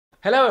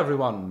Hello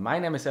everyone, my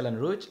name is Alan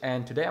Ruj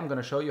and today I'm going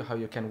to show you how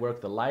you can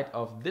work the light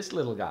of this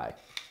little guy,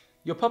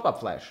 your pop-up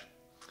flash.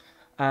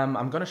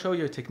 I'm going to show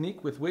you a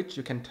technique with which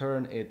you can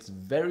turn its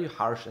very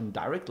harsh and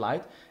direct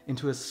light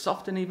into a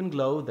soft and even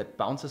glow that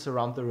bounces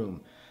around the room.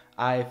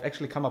 I've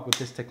actually come up with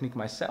this technique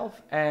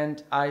myself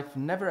and I've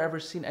never ever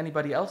seen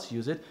anybody else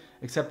use it,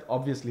 except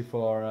obviously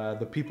for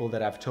the people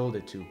that I've told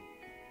it to.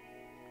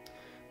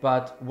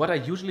 But what I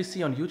usually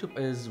see on YouTube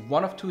is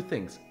one of two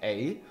things.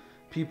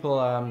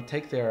 People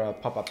take their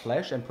pop-up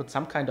flash and put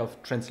some kind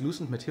of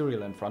translucent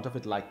material in front of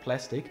it, like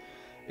plastic,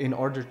 in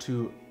order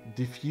to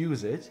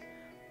diffuse it.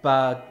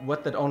 But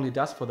what that only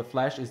does for the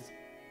flash is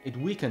it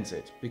weakens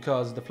it,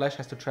 because the flash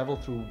has to travel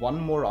through one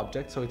more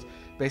object, so it's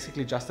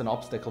basically just an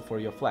obstacle for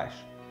your flash.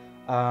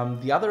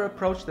 The other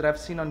approach that I've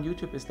seen on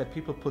YouTube is that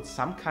people put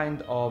some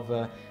kind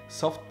of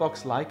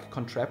softbox-like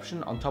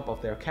contraption on top of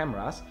their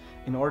cameras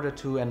in order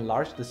to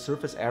enlarge the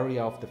surface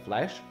area of the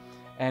flash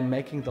and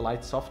making the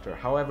light softer.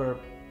 However,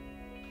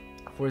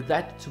 for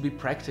that to be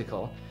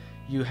practical,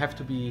 you have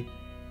to be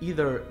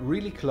either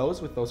really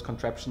close with those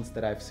contraptions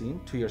that I've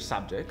seen to your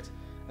subject,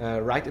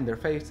 right in their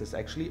faces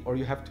actually, or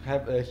you have to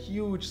have a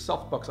huge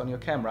softbox on your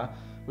camera,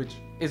 which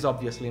is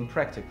obviously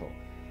impractical.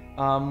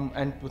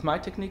 And with my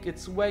technique,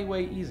 it's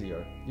way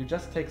easier. You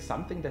just take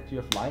something that you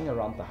have lying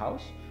around the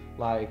house,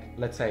 like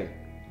let's say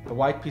a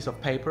white piece of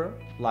paper,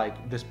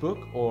 like this book,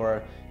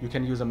 or you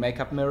can use a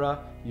makeup mirror.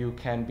 You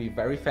can be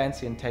very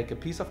fancy and take a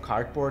piece of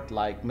cardboard,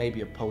 like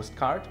maybe a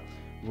postcard,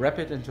 wrap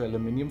it into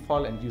aluminum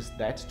foil and use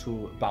that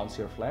to bounce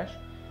your flash.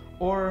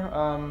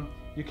 Or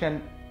you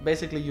can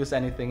basically use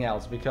anything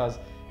else, because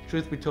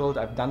truth be told,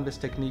 I've done this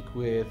technique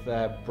with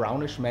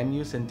brownish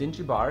menus and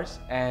dingy bars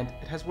and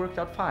it has worked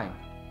out fine.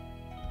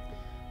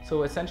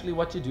 So essentially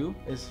what you do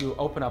is you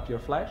open up your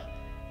flash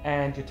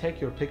and you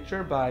take your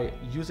picture by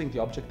using the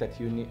object that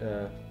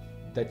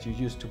you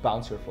use to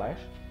bounce your flash.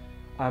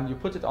 You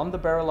put it on the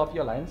barrel of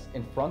your lens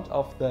in front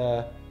of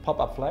the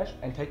pop-up flash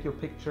and take your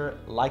picture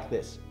like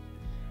this.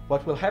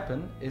 What will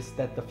happen is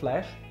that the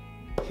flash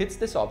hits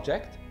this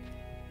object,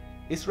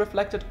 is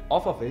reflected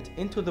off of it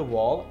into the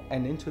wall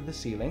and into the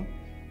ceiling,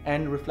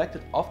 and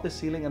reflected off the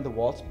ceiling and the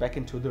walls back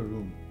into the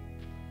room.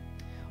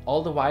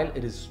 All the while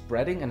it is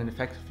spreading and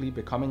effectively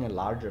becoming a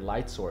larger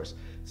light source.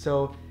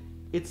 So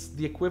it's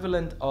the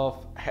equivalent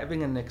of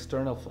having an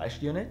external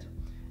flash unit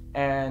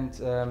and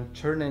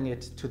turning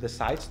it to the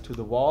sides, to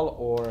the wall,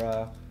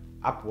 or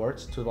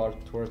upwards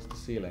towards the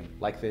ceiling,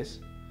 like this,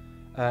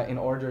 in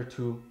order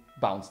to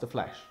bounce the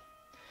flash.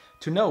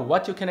 To know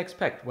what you can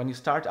expect when you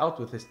start out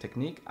with this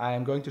technique, I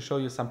am going to show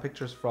you some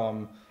pictures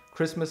from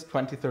Christmas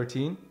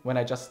 2013, when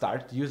I just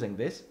started using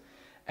this.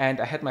 And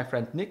I had my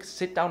friend Nick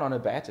sit down on a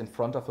bed in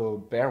front of a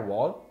bare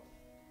wall,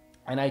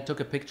 and I took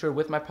a picture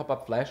with my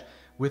pop-up flash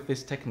with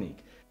this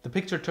technique. The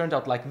picture turned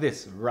out like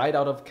this, right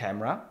out of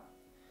camera.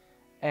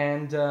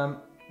 And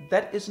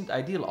that isn't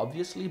ideal,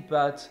 obviously,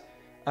 but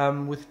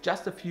with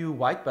just a few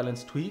white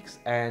balance tweaks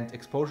and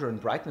exposure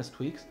and brightness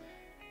tweaks,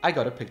 I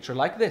got a picture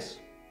like this.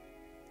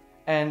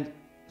 And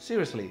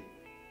seriously,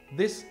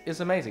 this is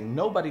amazing.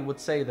 Nobody would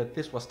say that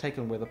this was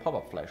taken with a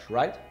pop-up flash,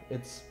 right?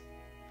 It's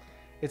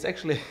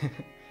actually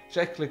it's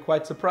actually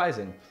quite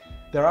surprising.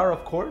 There are,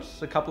 of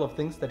course, a couple of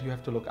things that you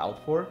have to look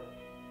out for.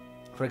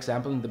 For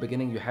example, in the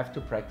beginning you have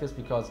to practice,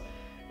 because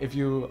if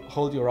you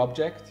hold your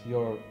object,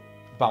 your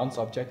bounce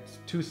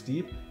object, too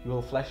steep, you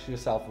will flash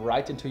yourself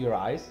right into your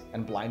eyes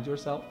and blind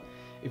yourself.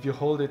 If you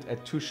hold it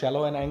at too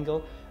shallow an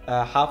angle,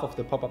 half of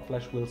the pop-up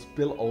flash will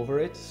spill over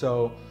it,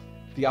 so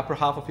the upper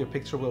half of your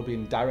picture will be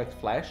in direct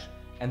flash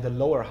and the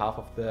lower half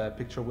of the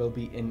picture will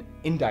be in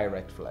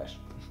indirect flash.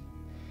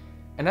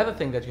 Another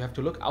thing that you have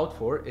to look out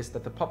for is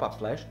that the pop-up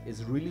flash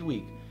is really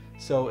weak,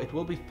 so it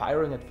will be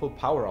firing at full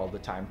power all the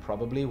time,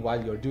 probably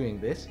while you're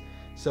doing this.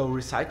 So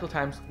recycle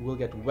times will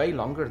get way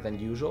longer than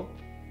usual,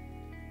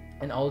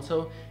 and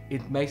also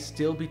it may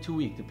still be too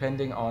weak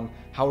depending on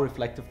how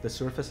reflective the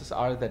surfaces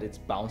are that it's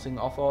bouncing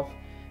off of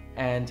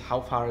and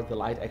how far the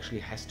light actually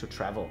has to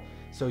travel.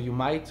 So you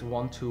might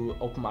want to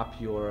open up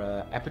your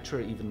aperture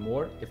even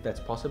more, if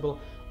that's possible,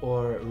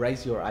 or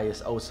raise your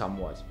ISO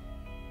somewhat.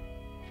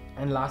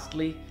 And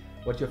lastly,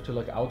 what you have to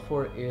look out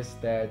for is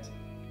that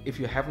if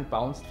you haven't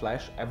bounced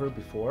flash ever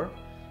before,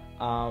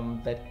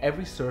 that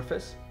every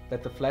surface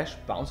that the flash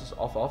bounces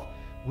off of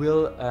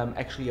will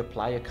actually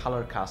apply a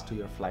color cast to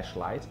your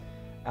flashlight,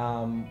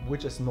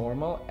 which is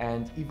normal,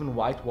 and even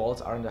white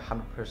walls aren't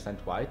 100%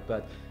 white,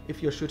 but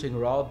if you're shooting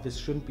raw, this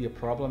shouldn't be a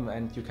problem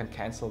and you can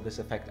cancel this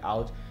effect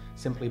out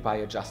simply by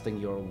adjusting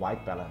your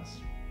white balance.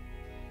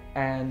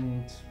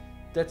 And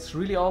that's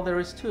really all there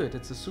is to it.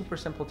 It's a super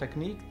simple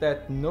technique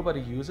that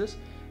nobody uses,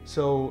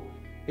 so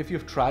if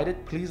you've tried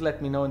it, please let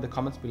me know in the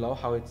comments below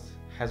how it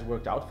has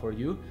worked out for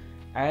you.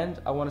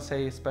 And I want to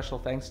say a special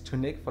thanks to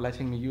Nick for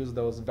letting me use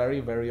those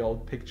very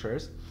old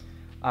pictures.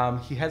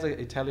 He has an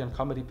Italian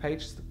comedy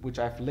page, which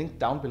I've linked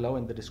down below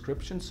in the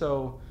description,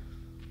 so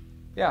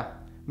yeah,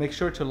 make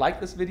sure to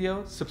like this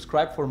video,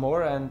 subscribe for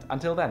more, and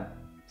until then,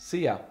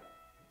 see ya!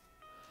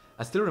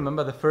 I still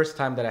remember the first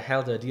time that I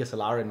held a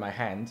DSLR in my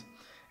hand,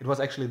 it was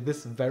actually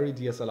this very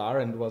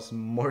DSLR, and it was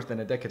more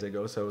than a decade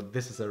ago, so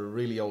this is a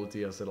really old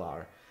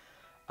DSLR.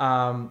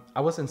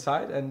 I was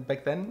inside, and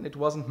back then it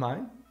wasn't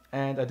mine,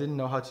 and I didn't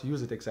know how to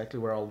use it exactly,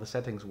 where all the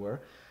settings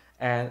were,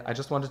 and I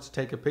just wanted to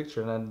take a picture,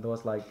 and then there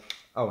was like,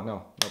 oh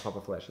no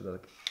pop-up flash.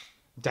 Like,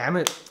 damn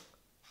it,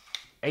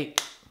 hey,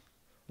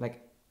 like,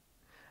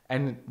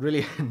 and it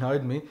really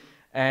annoyed me,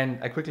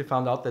 and I quickly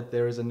found out that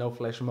there is a no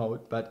flash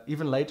mode. But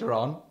even later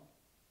on,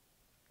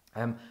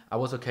 I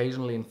was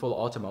occasionally in full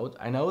auto mode.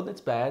 I know that's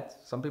bad,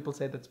 some people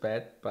say that's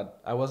bad, but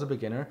I was a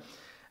beginner,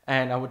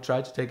 and I would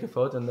try to take a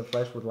photo and the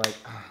flash would like,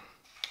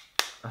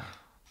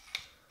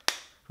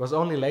 It was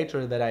only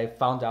later that I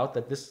found out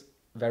that this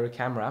very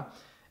camera,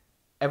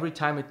 every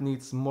time it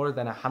needs more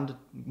than 100,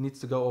 needs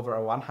to go over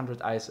a 100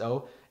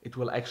 ISO, it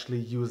will actually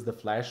use the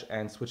flash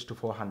and switch to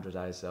 400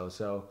 ISO.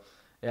 So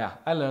yeah,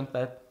 I learned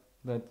that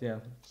yeah,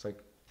 it's like